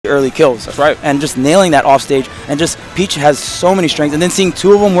early kills. That's right. And just nailing that off stage. And just Peach has so many strengths. And then seeing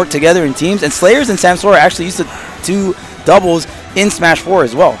two of them work together in teams. And Slayers and Samsora actually used to do doubles in Smash 4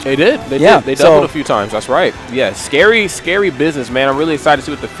 as well. They did. They did. They doubled a few times. That's right. Yeah, scary, scary business, man. I'm really excited to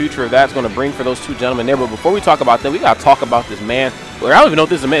see what the future of that's going to bring for those two gentlemen there. But before we talk about that, we got to talk about this man. Well, I don't even know if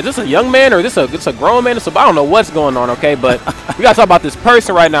this is a man. Is this a young man or is this a grown man? I don't know what's going on, okay? But we got to talk about this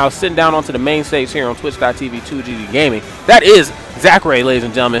person right now sitting down onto the main stage here on twitch.tv 2GG Gaming. That is zackray, ladies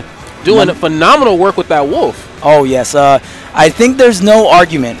and gentlemen, doing phenomenal work with that wolf. Oh, yes. I think there's no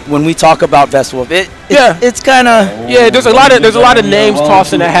argument when we talk about Best Wolf. It's kind of... Yeah, there's a lot of names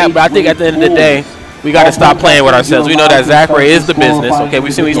tossed in the hat, but I think at the end of the day, we got to stop playing with ourselves. We know that zackray is the business, okay?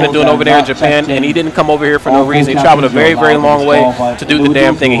 We see what he's been doing over there in Japan, and he didn't come over here for no reason. He traveled a very, very long way to do the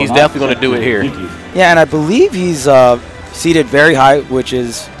damn thing, and he's definitely going to do it here. Yeah, and I believe he's seated very high, which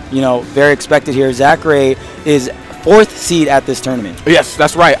is, very expected here. zackray is 4th seed at this tournament. Yes,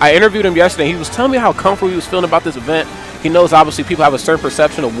 that's right. I interviewed him yesterday. He was telling me how comfortable he was feeling about this event. He knows, obviously, people have a certain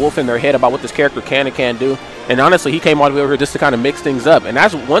perception of Wolf in their head about what this character can and can't do. And honestly, he came all the way over here just to kind of mix things up. And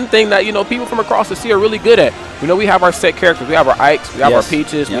that's one thing that, people from across the sea are really good at. We have our set characters. We have our Ikes. We have our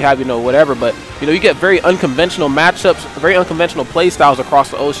Peaches. We have, whatever. But, you get very unconventional matchups, very unconventional play styles across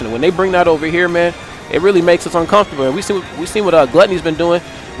the ocean. And when they bring that over here, man, it really makes us uncomfortable. And we seen what Gluttony's been doing.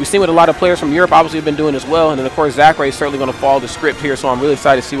 We've seen what a lot of players from Europe obviously have been doing as well. And then, of course, zackray is certainly going to follow the script here. So I'm really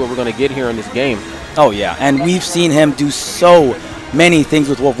excited to see what we're going to get here in this game. Oh, yeah. And we've seen him do so many things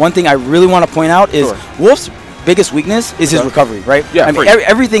with Wolf. One thing I really want to point out is Wolf's biggest weakness is his recovery, right? Yeah, I mean,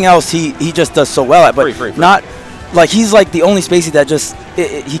 everything else he just does so well at, but not like he's like the only spacey that just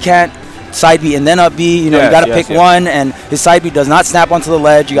he can't side B and then up B. You got to pick one, and his side B does not snap onto the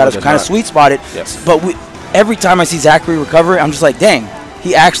ledge. You got to kind of sweet spot it. Yes. But every time I see zackray recover, I'm just like, dang,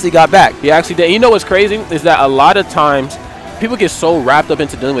 he actually got back. He actually did. You know what's crazy is that a lot of times people get so wrapped up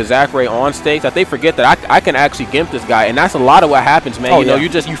into dealing with zackray on stage that they forget that I can actually gimp this guy, and that's a lot of what happens, man.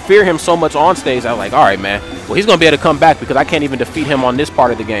 You fear him so much on stage. I'm like, all right, man. Well, he's gonna be able to come back because I can't even defeat him on this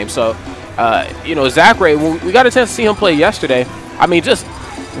part of the game. So, zackray, when we got a chance to see him play yesterday. I mean, just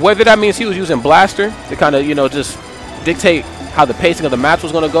whether that means he was using blaster to kind of just dictate how the pacing of the match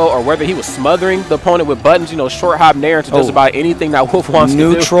was going to go, or whether he was smothering the opponent with buttons, short hop nair into just about anything that Wolf wants to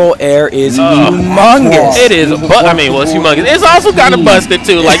do. Neutral air is humongous. It is, but I mean, well, it's humongous. It's also kind of busted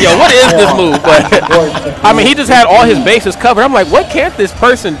too. Like, yo, what is this move? But I mean, he just had all his bases covered. I'm like, what can't this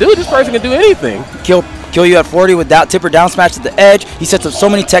person do? This person can do anything. Kill you at 40 with tipper down smash to the edge. He sets up so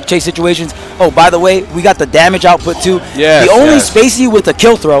many tech chase situations. Oh, by the way, we got the damage output too. Yes, the only spacey with a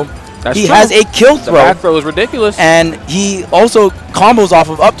kill throw. He has a kill throw. The back throw is ridiculous. And he also combos off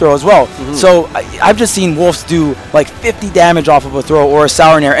of up throw as well. So I've just seen Wolves do like 50 damage off of a throw or a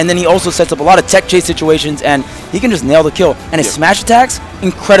sour nair. And then he also sets up a lot of tech chase situations, and he can just nail the kill. And his smash attacks,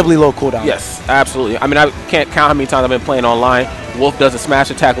 incredibly low cooldown. Yes, absolutely. I mean, I can't count how many times I've been playing online. Wolf does a smash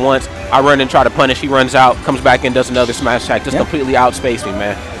attack once. I run and try to punish. He runs out, comes back in, does another smash attack. Just completely outspace me,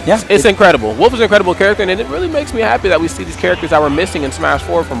 man. Yeah, it's incredible. Wolf is an incredible character, and it really makes me happy that we see these characters that were missing in Smash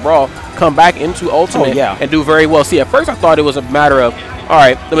 4 from Brawl come back into Ultimate and do very well. See, at first I thought it was a matter of, all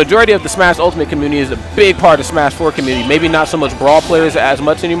right, the majority of the Smash Ultimate community is a big part of the Smash 4 community. Maybe not so much Brawl players as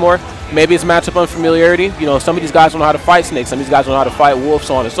much anymore. Maybe it's matchup unfamiliarity. Some of these guys don't know how to fight Snake. Some of these guys don't know how to fight Wolf,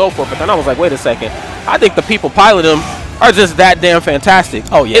 so on and so forth. But then I was like, wait a second. I think the people piloting them are just that damn fantastic.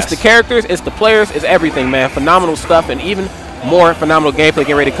 Oh, yes. It's the characters, it's the players, it's everything, man. Phenomenal stuff, and even more phenomenal gameplay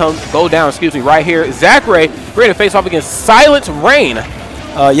getting ready to go down, right here. zackray ready to face off against SilentRain.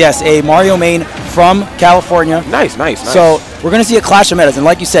 Yes, a Mario main from California. Nice. So we're going to see a clash of metas. And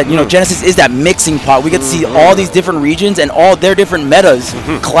like you said, Genesis is that mixing pot. We get to see all these different regions and all their different metas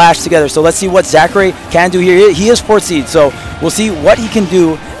clash together. So let's see what zackray can do here. He is 4th seed, so we'll see what he can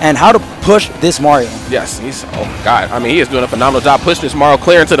do and how to push this Mario. Yes, oh, God. I mean, he is doing a phenomenal job pushing this Mario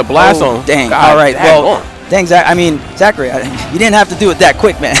clear into the blast zone. Dang. God, all right. Well, dang, zackray, you didn't have to do it that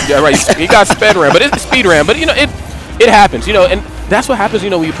quick, man. Yeah, right. He got speed ran, but it's speed ran. But, it happens, and that's what happens,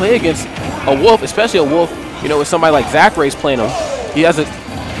 when you play against a Wolf, especially a Wolf, with somebody like Zackray's playing him. He has a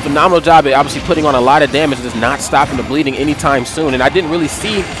phenomenal job at obviously putting on a lot of damage and just not stopping the bleeding anytime soon. And I didn't really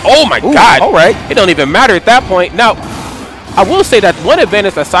see, oh my God. All right. It don't even matter at that point. Now, I will say that one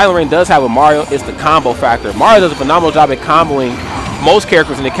advantage that SilentRain does have with Mario is the combo factor. Mario does a phenomenal job at comboing most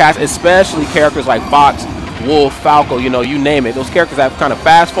characters in the cast, especially characters like Fox, Wolf, Falco, you name it. Those characters that kind of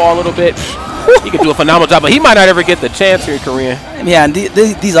fast fall a little bit, He could do a phenomenal job, but he might not ever get the chance here, Korean. Yeah, and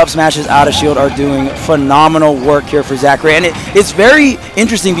these up smashes out of shield are doing phenomenal work here for zackray. And it's very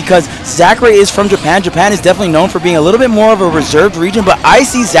interesting because zackray is from Japan. Japan is definitely known for being a little bit more of a reserved region, but I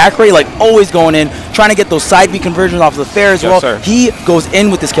see zackray like always going in, trying to get those side B conversions off of the fair as well. Sir. He goes in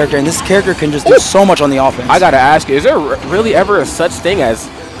with this character, and this character can just do so much on the offense. I got to ask you, is there really ever a such thing as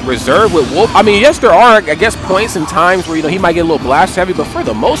reserve with Wolf? I mean, yes, there are, I guess, points and times where, you know, he might get a little blast heavy, but for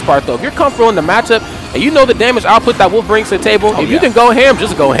the most part, though, if you're comfortable in the matchup and you know the damage output that Wolf brings to the table, if you can go ham,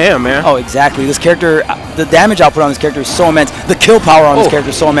 just go ham, man. Oh, exactly. This character, the damage output on this character is so immense. The kill power on this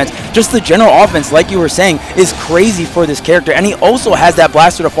character is so immense. Just the general offense, like you were saying, is crazy for this character, and he also has that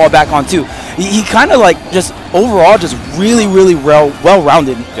blaster to fall back on, too. He kind of, like, just overall, just really, really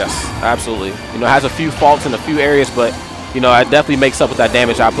well-rounded. Yes, absolutely. You know, has a few faults in a few areas, but you know, it definitely makes up with that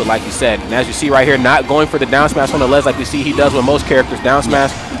damage output, like you said. And as you see right here, not going for the down smash on the ledge like we see he does with most characters. Down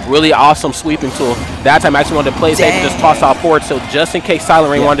smash, really awesome sweeping tool. That time, actually wanted to play safe and just toss out forward. So just in case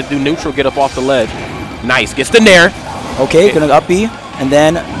SilentRain wanted to do neutral, get up off the ledge. Nice, gets the nair. Okay, gonna up B, and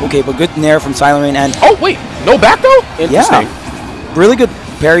then, okay, but good nair from SilentRain. And oh, wait, no back throw? Interesting. Yeah, really good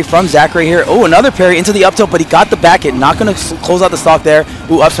parry from zackray here. Oh, another parry into the up tilt, but he got the back hit. Not going to close out the stock there.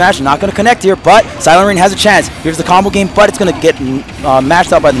 Ooh, up smash, not going to connect here, but SilentRain has a chance. Here's the combo game, but it's going to get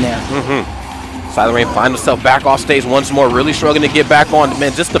mashed out by the nair. SilentRain finds himself back off stage once more, really struggling to get back on.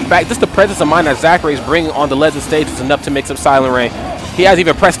 Man, just the presence of mind that zackray is bringing on the ledge of stage is enough to mix up SilentRain. He hasn't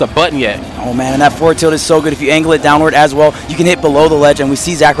even pressed a button yet. Oh, man, and that forward tilt is so good. If you angle it downward as well, you can hit below the ledge, and we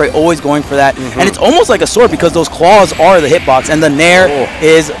see zackray always going for that. And it's almost like a sword because those claws are the hitbox, and the nair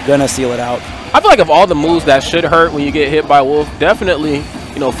is going to seal it out. I feel like of all the moves that should hurt when you get hit by Wolf, definitely,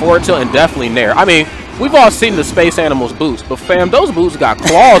 you know, forward tilt and definitely nair. I mean, we've all seen the Space Animals boots, but fam, those boots got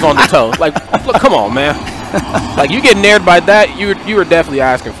claws on the toe. Like, look, come on, man. Like, you get nared by that, you were definitely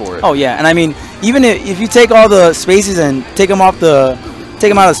asking for it. Oh, yeah, and I mean, even if you take all the spaces and take them out of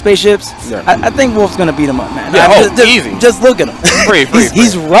the spaceships, I think Wolf's gonna beat him up, man. Yeah, easy. Just look at him.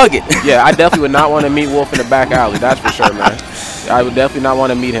 He's rugged. Yeah, I definitely would not want to meet Wolf in the back alley. That's for sure, man. I would definitely not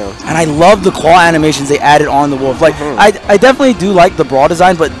want to meet him. And I love the claw animations they added on the Wolf. Like, I definitely do like the brawl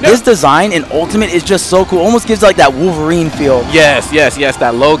design, but this design in Ultimate is just so cool. Almost gives like that Wolverine feel. Yes,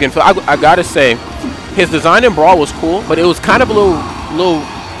 that Logan feel. I gotta say, his design in brawl was cool, but it was kind of a little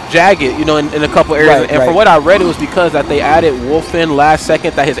jagged, you know, in a couple areas. And from what I read, it was because that they added Wolf in last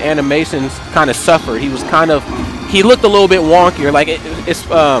second that his animations kind of suffered. He looked a little bit wonkier. Like it's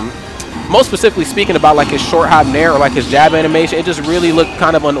most specifically speaking about like his short hop nair or like his jab animation, it just really looked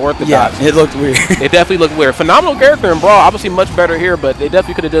kind of unorthodox. Yeah, it looked weird. It definitely looked weird. Phenomenal character in brawl, obviously much better here, but they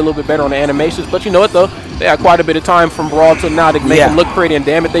definitely could have did a little bit better on the animations. But you know what though, they had quite a bit of time from brawl to now to make him look pretty, and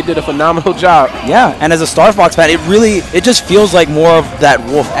damn it, they did a phenomenal job. Yeah, and as a Star Fox fan, it just feels like more of that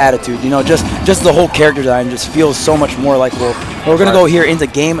Wolf attitude. You know, just the whole character design just feels so much more like Wolf. But we're gonna go here into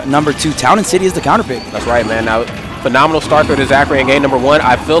game number 2. Town and City is the counterpick. That's right, man. Now, phenomenal start to zackray in game number 1.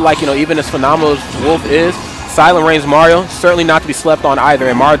 I feel like, you know, even as phenomenal as Wolf is, SilentRain's Mario, certainly not to be slept on either.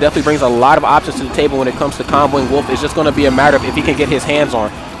 And Mario definitely brings a lot of options to the table when it comes to comboing Wolf. It's just going to be a matter of if he can get his hands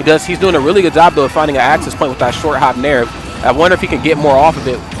on. He's doing a really good job, though, of finding an access point with that short hop nair. I wonder if he can get more off of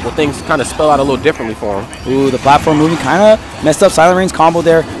it. Will things kind of spell out a little differently for him? Ooh, the platform moving kind of messed up SilentRain's combo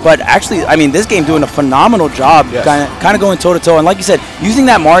there. But actually, I mean, this game doing a phenomenal job, kind of going toe-to-toe. And like you said, using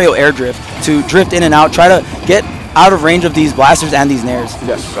that Mario air drift to drift in and out, try to get out of range of these blasters and these nairs.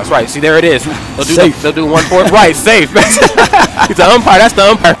 Yes, that's right. See, there it is. They'll do 1-4. Right, safe. He's an umpire. That's the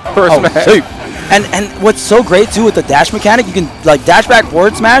umpire first match. Safe. And what's so great too with the dash mechanic, you can like dash back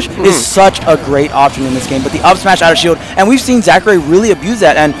forward smash is such a great option in this game. But the up smash out of shield, and we've seen zackray really abuse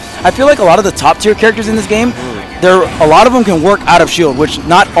that. And I feel like a lot of the top tier characters in this game, a lot of them can work out of shield, which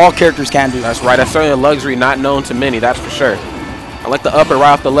not all characters can do. That's right. That's certainly a luxury not known to many. That's for sure. I like the upper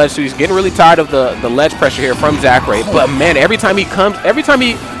right off the ledge, so he's getting really tired of the ledge pressure here from zackray. But man, every time he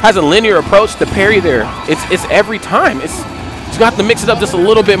has a linear approach to parry there, it's every time. He's got to mix it up just a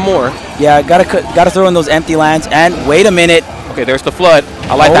little bit more. Yeah, gotta throw in those empty lands. And wait a minute. Okay, there's the flood.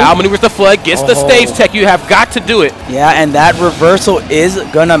 I like that. Outmaneuvers the flood, gets the stage tech. You have got to do it. Yeah, and that reversal is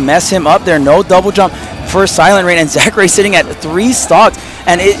gonna mess him up there. No double jump for SilentRain, and zackray sitting at 3 stocks.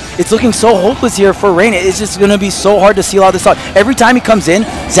 And it's looking so hopeless here for Rain. It's just going to be so hard to seal out this stock. Every time he comes in,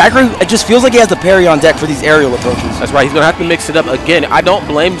 zackray, it just feels like he has the parry on deck for these aerial approaches. That's right. He's going to have to mix it up. Again, I don't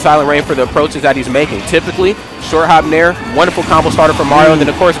blame SilentRain for the approaches that he's making. Typically, short hop nair, wonderful combo starter for Mario. And then,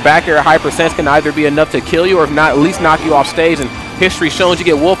 of course, back air high percents can either be enough to kill you or if not, at least knock you off stage. And history shows you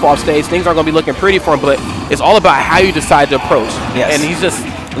get Wolf off stage, things aren't going to be looking pretty for him. But it's all about how you decide to approach. Yes. And he's just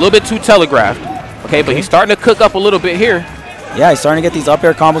a little bit too telegraphed. Okay, but he's starting to cook up a little bit here. Yeah, he's starting to get these up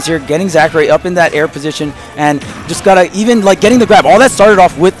air combos here, getting zackray up in that air position, and just gotta even like getting the grab. All that started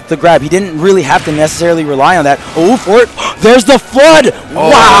off with the grab. He didn't really have to necessarily rely on that. Oh, for it. There's the flood. Oh,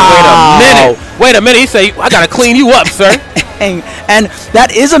 wow. Wait a minute. He say, I gotta clean you up, sir. And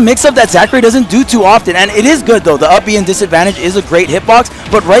that is a mix-up that zackray doesn't do too often, and it is good though. The up B and disadvantage is a great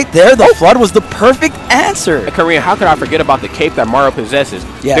hitbox, but right there, the flood was the perfect answer. Korean, how could I forget about the cape that Mario possesses?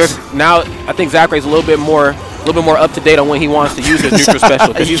 Yes. Now, I think Zackray's a little bit more up to date on when he wants to use his neutral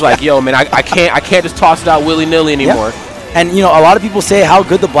special, because he's like, yo, man, I can't just toss it out willy-nilly anymore. Yeah. And, you know, a lot of people say how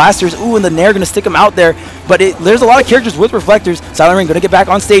good the blasters, and the Nair going to stick him out there. But there's a lot of characters with reflectors. SilentRain going to get back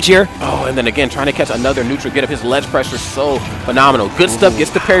on stage here. Oh, and then again, trying to catch another neutral, get up his ledge pressure, so phenomenal. Good stuff,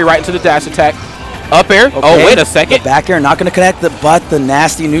 gets the parry right into the dash attack. Up air. Okay. Oh, wait a second. The back air not going to connect, but the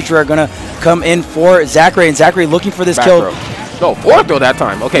nasty neutral are going to come in for zackray. And zackray looking for this back kill. No, forward throw that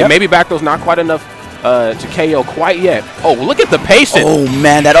time. Okay, maybe back throw's not quite enough to KO quite yet. Oh, look at the patience. Oh,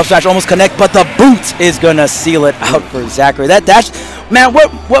 man, that up smash almost connect, but the boot is going to seal it out for zackray. That dash, man,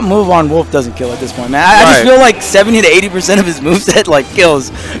 what move on Wolf doesn't kill at this point, man? I just feel like 70 to 80% of his moveset, like,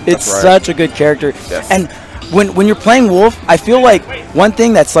 kills. It's such a good character. Yes. And when you're playing Wolf, I feel like one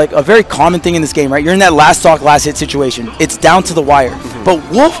thing that's like a very common thing in this game, right? You're in that last stock, last hit situation. It's down to the wire. But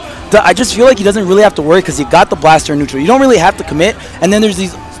Wolf, I just feel like he doesn't really have to worry because he got the blaster neutral. You don't really have to commit. And then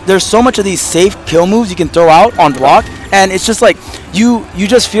there's so much of these safe kill moves you can throw out on block, and it's just like you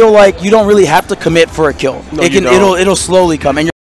just feel like you don't really have to commit for a kill. No, it'll slowly come, and